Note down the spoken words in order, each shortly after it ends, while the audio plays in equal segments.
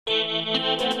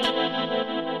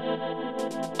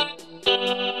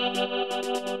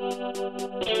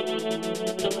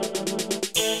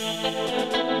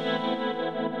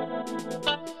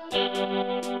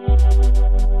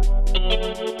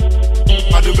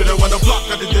been around the block,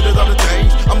 I done did it all the things.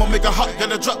 I'ma make a hot,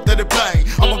 gotta drop, that it bang.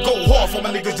 I'ma go hard for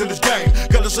my niggas in this game.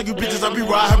 Gotta say you bitches, I be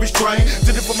ride, I be strain.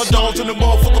 Did it for my dogs in the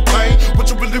motherfucker pain. What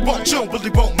you really want, you don't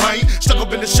really want, man. Stuck up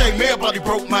in the shame, everybody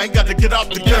broke, man. Gotta get out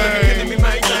the game. Killing me,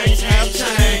 man, things have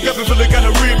changed. Got me feeling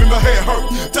kinda real, me my head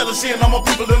hurt. Tell us seeing all my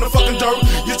people in the fucking dirt.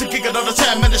 Used to kick it all the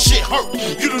time, man, the shit hurt.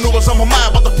 You don't know what's on my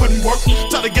mind, about to put in work.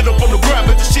 Try to get up on the ground,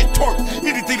 make the shit twerk.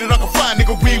 Anything that I can find,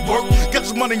 nigga, rework. Get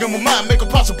some money on my mind, make it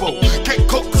possible. Can't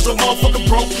cook cause I'm motherfucking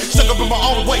broke. Stuck up in my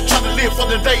own way, trying to live for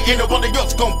the day. Ain't nobody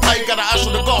else gon' pay. Gotta ask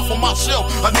for the God for myself.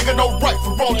 A nigga know right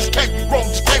from wrong, just can't be wrong,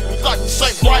 just can't be like the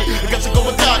same right. I guess I'm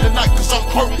going down tonight cause I'm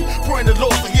hurting. Praying the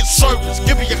Lord for his service.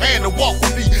 Give me your hand and walk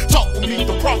with me. Talk with me,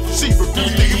 the prophecy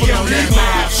reveals the evil on that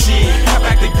mouth shit. How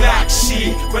back the Glock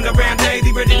shit. Run around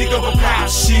daily, ready to go and pile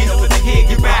shit. Over the head,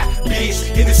 get right, bitch.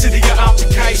 In the city of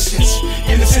altercations.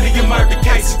 In the city of murder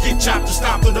cases. Get chopped or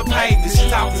stomped on the pavement. Shit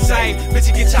talk the same. Bitch,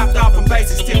 you get chopped off from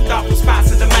bases. Tipped off from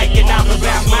spots in the making. I'm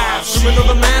about mouth shit.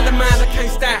 Criminal mind of mine, I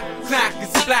can't stop. Clock,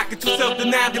 it's a block, it's too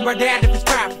self-denied. Then right down if it's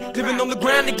crap. Living on the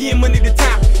grind to get money to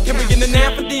top. Can we get the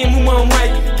nap for them who won't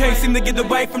wait? Can't seem to get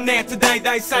away from that today,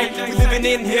 they say. We living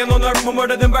in hell on earth, more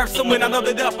murder than birth. So when I load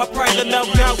it up, I pray to no.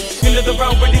 End of the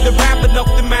road, ready to rap and up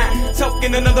the mind.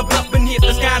 Token another bluff and hit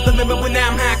the sky's the limit when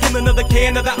I'm high. Kill another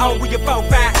can of the O with your 4-5.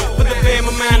 Put the fam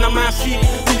of mine on my shit.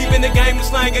 Believe in the game, the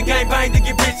slang and game bang to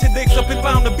get rich. And dicks up and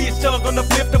found the bitch tug on the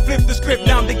flip to flip the script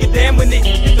down to get damn when it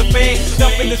hit the fan.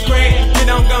 Dump in the scram, get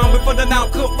on gone before the now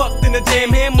cook fucked in the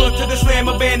jam. Hammer to the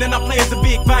slammer band and I play as a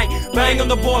big bang. Bang on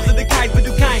the balls of the kite, but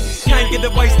you can't get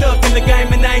away stuck in the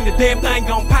game and ain't the damn thing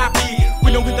gon' pop it.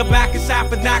 We don't hit the back and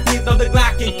shop and knock it, throw the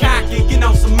Glock and cock it, get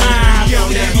on some mind. Get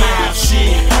on that mouth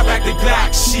shit, how back the Glock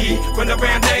shit. Run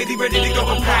around daily, ready to go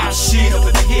and pile shit.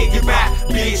 Over the head, get right,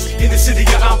 bitch. In the city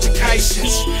of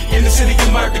altercations. In the city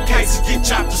of murder cases. Get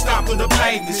chopped or stomped on the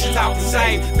pavement. Shit talk the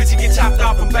same. Bitch, you get chopped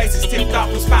off from bases. Tipped off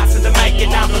from spots in the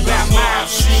making. I'm about mouth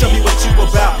shit. Show me what you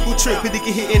about. Who trick, but he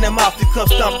get hit in the mouth, you come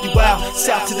stomp you out.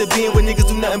 South to the bend where niggas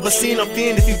do nothing but sin. I'm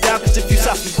fin if you doubt, cause if you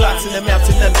shots me blocks in the mouth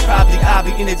to nothing, probably I'll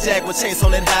be in the jag with chains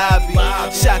on that hobby.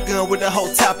 Shotgun with the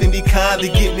whole top and be kindly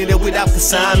getting it without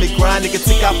consignment. Grind, nigga,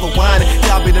 take out for whining.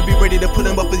 Y'all better be ready to put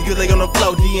him up as you lay on the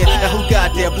floor. Then, now who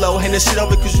got that blow? Hand this shit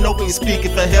over cause you know we ain't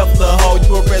speaking for help, little hoe.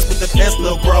 You arrest with the fence,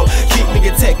 little bro. Keep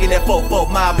nigga taking that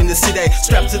 4-4 mob in the city.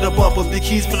 Strapped to the bumper, big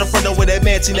keys for the front over that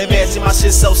mansion. My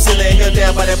shit so silly, held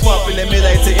down by that bump in the middle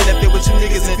to interfere with you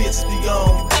niggas and bitches be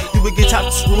on. You would get chopped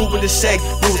to screw in the shake.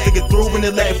 Rules to get through in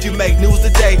the lane if you make news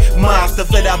today. Monster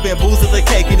flat out bamboozle the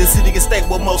cake. In the city get steak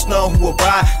with most known who will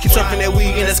buy. Keep surfing that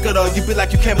weed in that scuttle. You be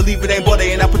like you can't believe it ain't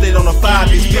Bodie and I put it on a 5.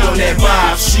 Bitch, get on that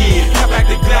vibe shit. How back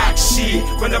the Glock shit.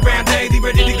 Run around daily,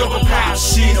 ready to go and pile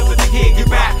shit. Over the head, get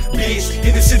right, bitch.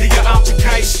 In the city of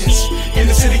altercations. In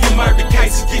the city of murder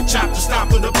cases. Get chopped or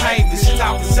stomped on the pavement. Shit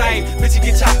talk the same. Bitch, you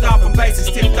get chopped off from bases.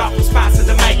 Tipped off from